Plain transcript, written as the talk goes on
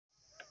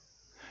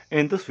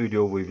In this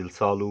video, we will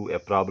solve a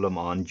problem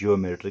on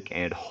geometric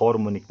and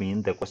harmonic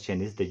mean. The question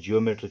is the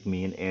geometric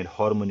mean and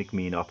harmonic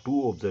mean of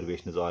two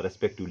observations are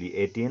respectively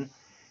 18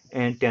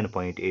 and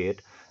 10.8.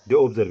 The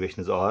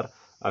observations are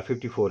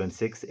 54 and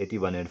 6,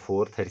 81 and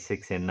 4,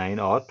 36 and 9,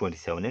 or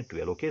 27 and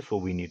 12. Okay, so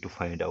we need to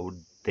find out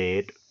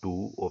that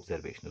two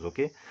observations.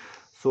 Okay,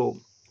 so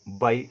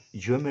by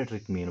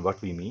geometric mean, what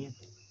we mean?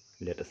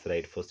 Let us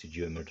write first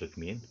geometric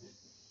mean.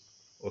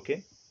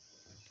 Okay.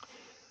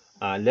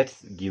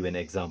 Let's give an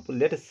example.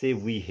 Let us say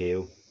we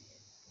have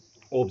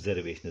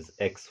observations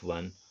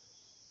x1,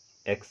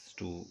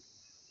 x2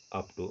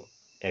 up to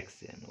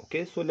xn.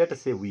 Okay, so let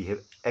us say we have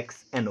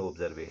xn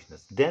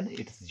observations. Then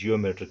its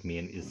geometric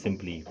mean is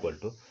simply equal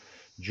to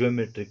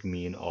geometric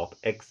mean of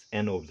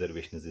xn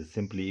observations is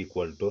simply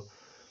equal to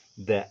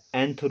the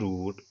nth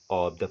root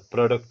of the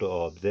product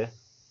of the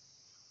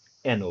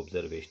n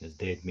observations.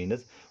 That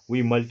means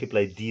we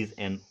multiply these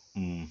n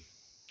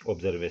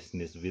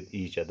observations with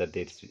each other.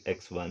 That's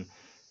x1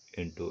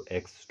 into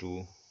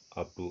x2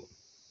 up to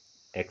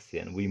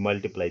xn. We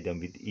multiply them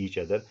with each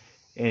other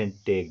and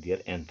take their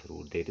nth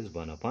root, that is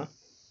 1 upon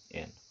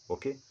n.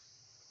 Okay,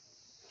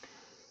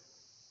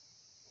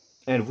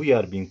 and we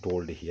are being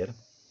told here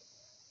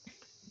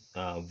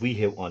we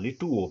have only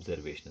two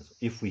observations.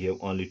 If we have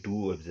only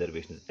two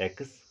observations,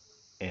 x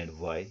and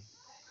y,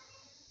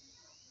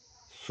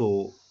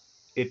 so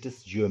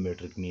its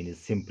geometric mean is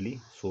simply,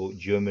 so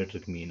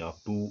geometric mean of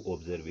two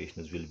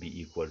observations will be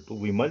equal to,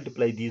 we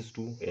multiply these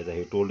two. As I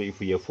have told you, if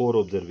we have four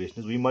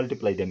observations, we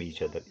multiply them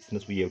each other.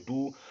 Since we have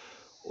two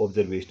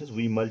observations,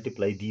 we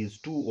multiply these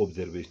two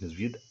observations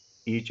with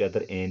each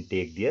other and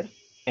take their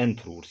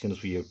nth root.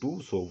 Since we have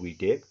two, so we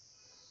take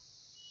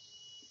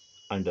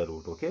under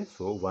root. Okay,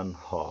 so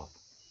 1/2.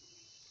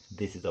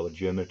 This is our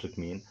geometric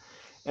mean,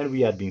 and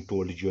we are being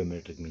told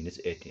geometric mean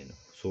is 18.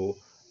 So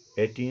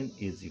 18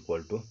 is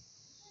equal to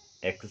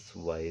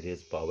xy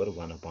raised power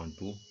 1 upon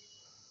 2,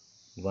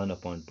 1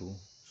 upon 2.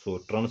 So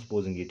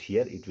transposing it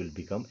here, it will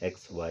become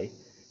xy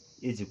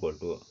is equal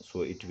to,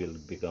 so it will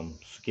become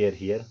square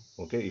here.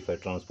 Okay, if I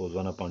transpose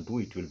 1 upon 2,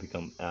 it will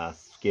become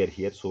square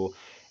here. So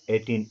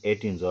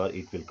 18s are,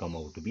 it will come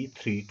out to be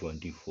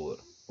 324.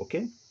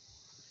 Okay,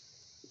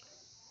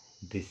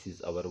 this is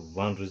our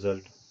one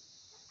result.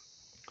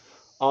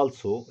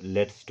 Also,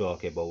 let's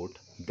talk about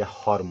the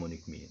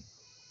harmonic mean.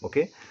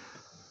 Okay,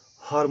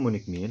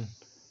 harmonic mean,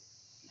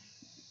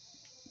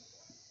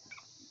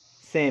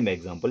 same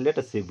example. Let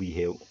us say we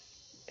have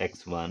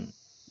x1,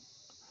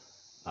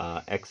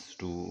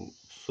 x2,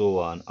 so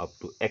on up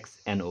to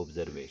xn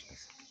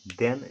observations.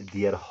 Then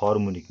their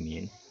harmonic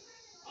mean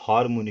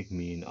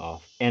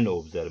of n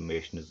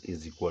observations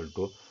is equal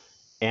to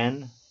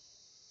n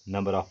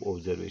number of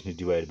observations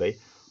divided by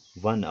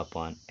 1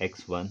 upon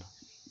x1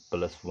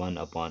 plus 1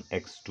 upon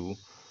x2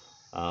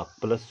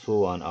 plus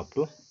so on up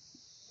to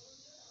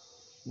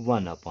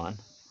 1 upon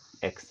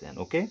xn.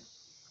 Okay,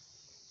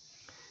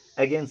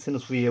 again,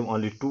 since we have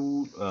only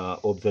two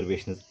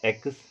observations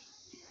x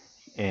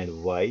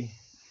and y,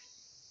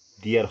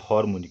 their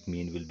harmonic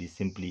mean will be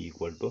simply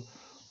equal to,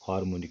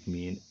 harmonic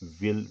mean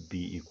will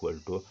be equal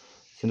to,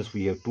 since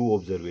we have two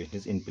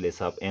observations, in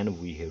place of n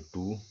we have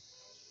 2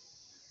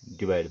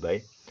 divided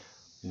by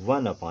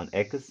 1 upon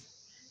x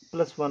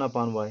plus 1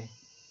 upon y.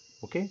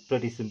 Okay,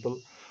 pretty simple.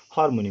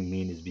 Harmonic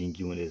mean is being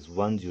given as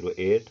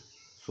 108,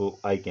 so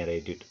I can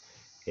write it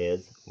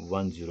as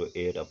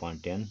 108 upon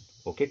 10.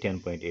 Okay,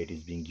 10.8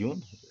 is being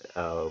given,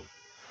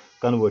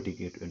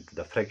 converting it into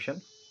the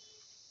fraction.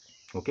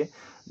 Okay,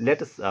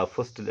 let us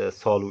first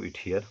solve it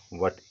here.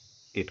 What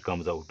it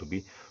comes out to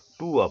be,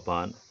 2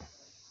 upon,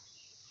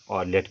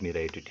 or let me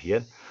write it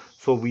here.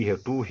 So we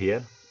have 2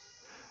 here,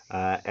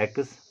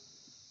 x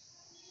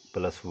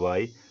plus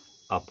y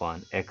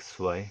upon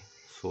xy.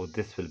 So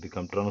this will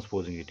become,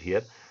 transposing it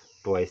here,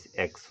 twice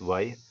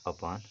xy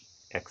upon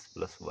x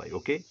plus y.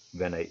 Okay,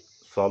 when I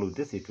solve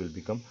this, it will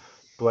become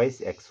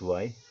twice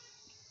xy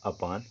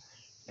upon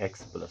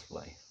x plus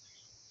y.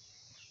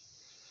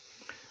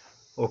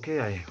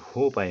 Okay, I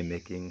hope I am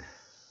making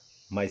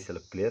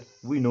myself clear.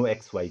 We know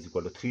xy is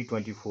equal to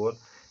 324.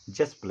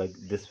 Just plug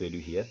this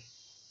value here,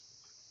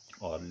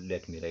 or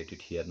let me write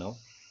it here now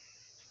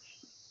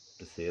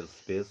to save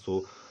space.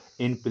 So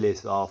in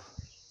place of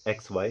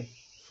xy,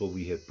 so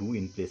we have 2.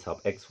 In place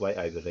of xy,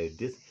 I will write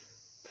this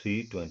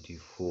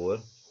 324.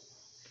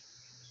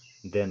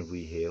 Then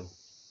we have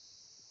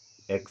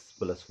x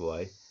plus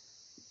y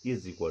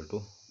is equal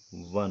to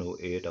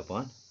 108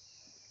 upon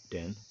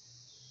 10.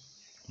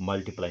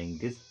 Multiplying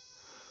this,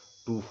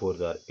 2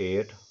 4s are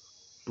 8,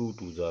 2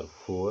 2s are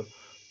 4,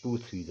 2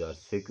 3s are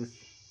 6,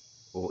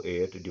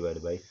 08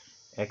 divided by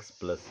x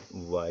plus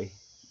y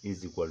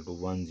is equal to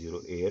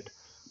 108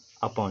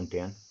 upon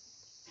 10.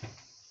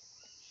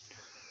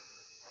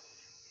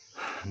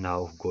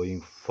 Now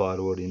going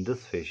forward in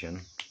this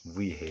fashion,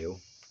 we have,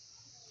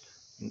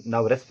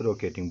 now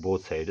reciprocating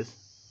both sides,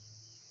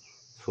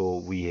 so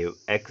we have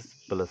x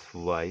plus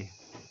y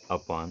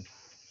upon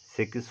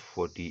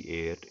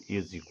 648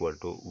 is equal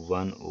to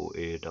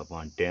 108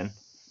 upon 10,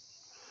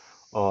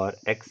 or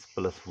x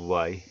plus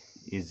y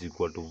is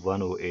equal to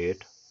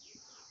 108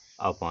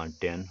 upon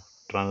 10.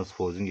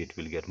 Transposing it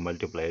will get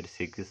multiplied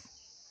 6.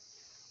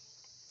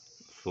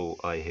 So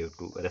I have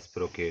to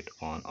reciprocate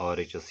on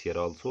RHS here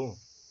also,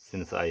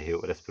 since I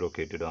have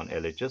reciprocated on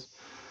LHS.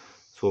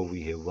 So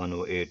we have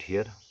 108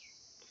 here.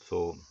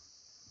 So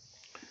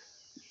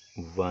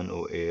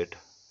 108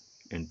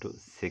 into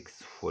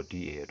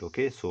 648.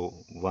 Okay, so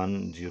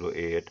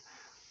 108,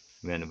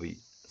 when we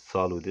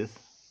solve this,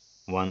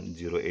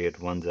 108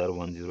 1s are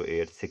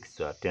 108, 6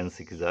 are 10,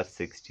 6 are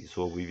 60.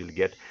 So we will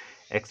get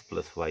x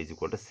plus y is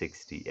equal to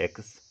 60.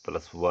 X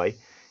plus y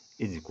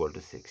is equal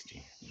to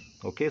 60.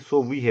 Okay, so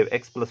we have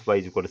x plus y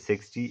is equal to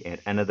 60, and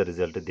another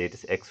result, that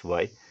is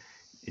xy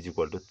is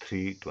equal to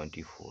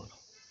 324.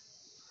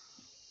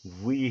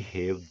 We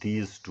have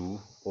these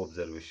two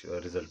observation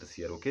results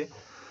here. Okay,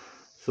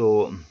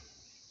 so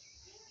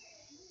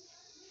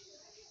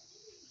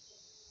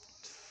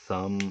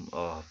sum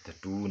of the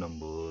two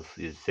numbers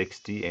is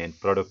 60 and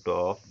product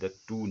of the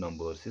two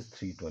numbers is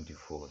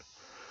 324.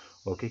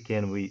 Okay,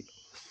 can we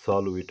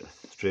solve it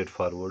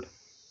straightforward?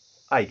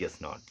 I guess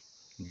not.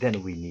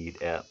 Then we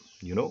need a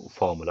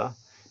formula,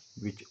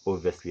 which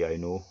obviously I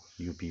know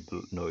you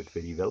people know it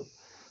very well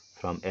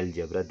from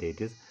algebra, that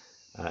is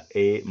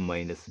a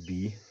minus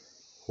b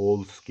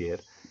whole square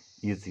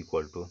is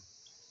equal to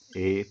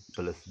a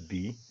plus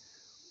b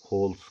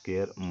whole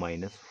square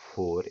minus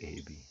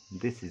 4ab.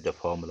 This is the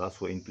formula.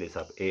 So in place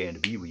of a and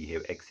b we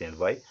have x and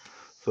y.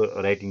 So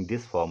writing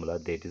this formula,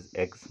 that is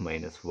x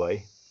minus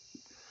y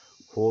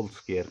whole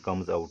square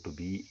comes out to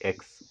be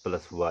x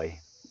plus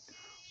y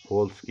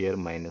whole square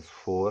minus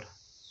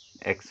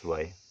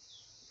 4xy.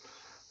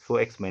 So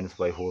x minus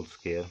y whole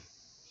square,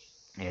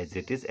 as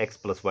it is x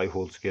plus y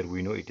whole square,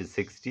 we know it is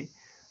 60.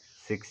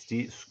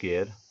 60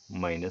 square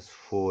minus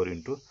 4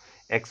 into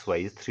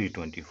xy is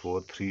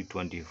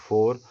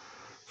 324.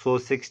 So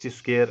 60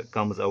 square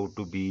comes out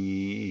to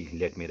be,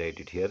 let me write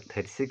it here,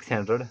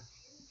 3600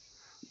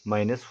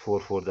 minus 4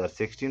 4s are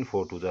 16,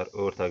 4 2s are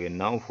 8 again,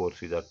 now 4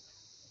 3s are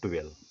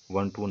 12,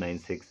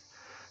 1296.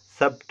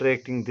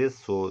 Subtracting this,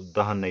 so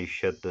 10 9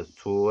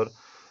 4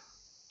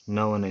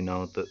 9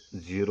 9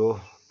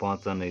 0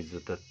 5 9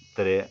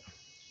 3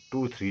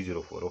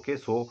 2304. Okay,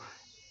 so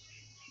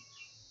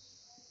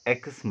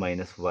x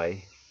minus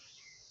y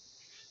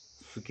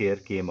square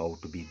came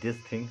out to be this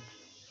thing.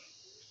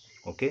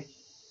 Okay,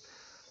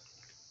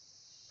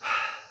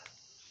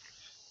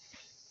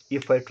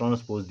 if I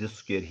transpose this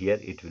square here,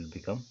 it will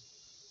become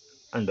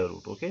under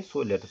root. Okay, so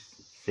let us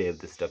save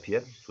this stuff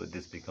here. So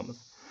this becomes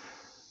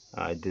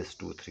this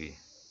 2 3.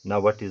 Now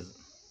what is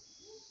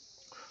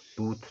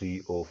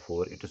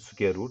 2304? It is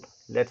square root.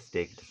 Let's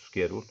take it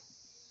square root.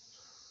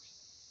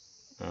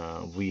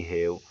 We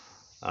have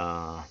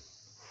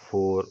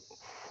 4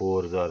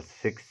 4s are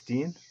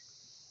 16.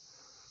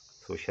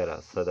 So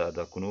shara sada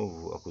da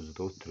kuno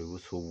akuzuto through.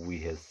 So we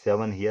have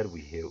 7 here.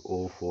 We have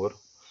 04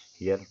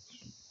 here.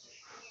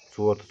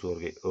 4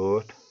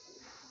 8.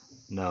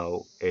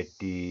 Now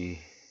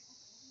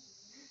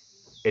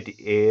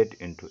 88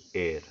 into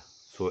 8.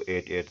 So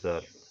 8 8s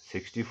are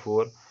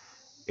 64.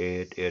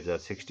 8 8s are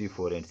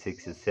 64 and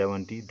 6 is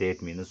 70.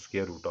 That means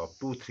square root of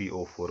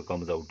 2304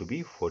 comes out to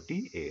be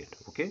 48.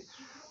 Okay,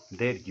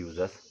 that gives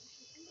us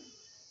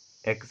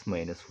x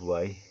minus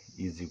y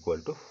is equal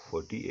to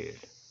 48.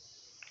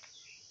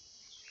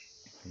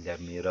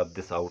 Let me rub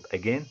this out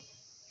again.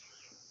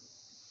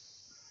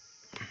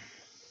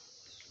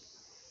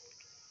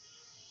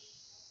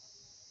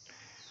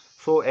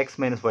 So x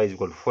minus y is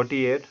equal to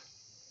 48,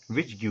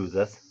 which gives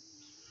us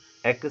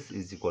x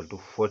is equal to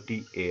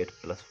 48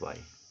 plus y.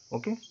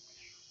 Okay,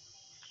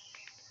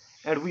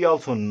 and we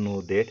also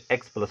know that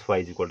x plus y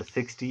is equal to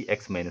 60,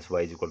 x minus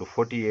y is equal to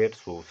 48.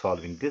 So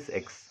solving this,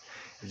 x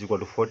is equal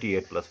to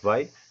 48 plus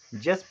y,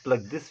 just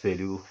plug this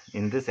value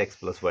in this x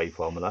plus y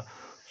formula.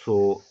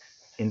 So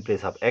in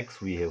place of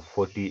x we have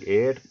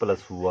 48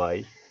 plus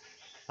y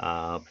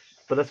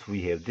plus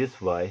we have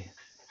this y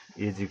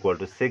is equal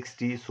to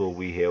 60. So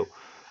we have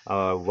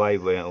y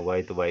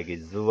to y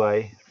is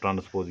y.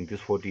 Transposing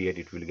this 48,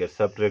 it will get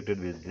subtracted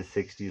with this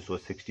 60. So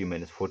 60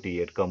 minus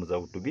 48 comes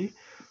out to be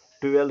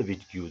 12,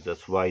 which gives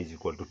us y is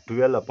equal to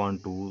 12 upon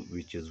 2,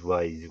 which is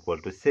y is equal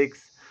to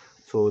 6.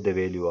 So the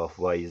value of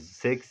y is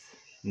 6.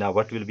 Now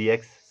what will be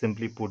x?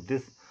 Simply put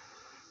this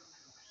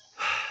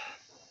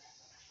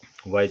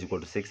y is equal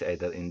to 6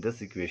 either in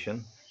this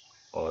equation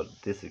or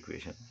this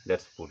equation.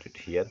 Let's put it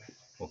here.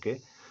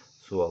 Okay,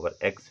 so our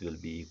x will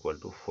be equal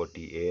to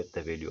 48.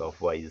 The value of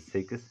y is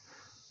 6,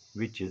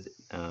 which is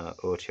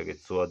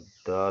so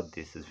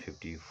this is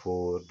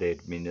 54.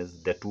 That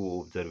means the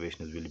two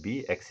observations will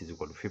be x is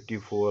equal to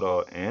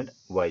 54 and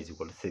y is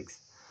equal to 6.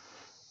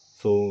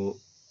 So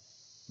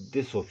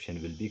this option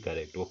will be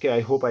correct. Okay,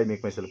 I hope I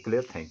make myself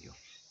clear. Thank you.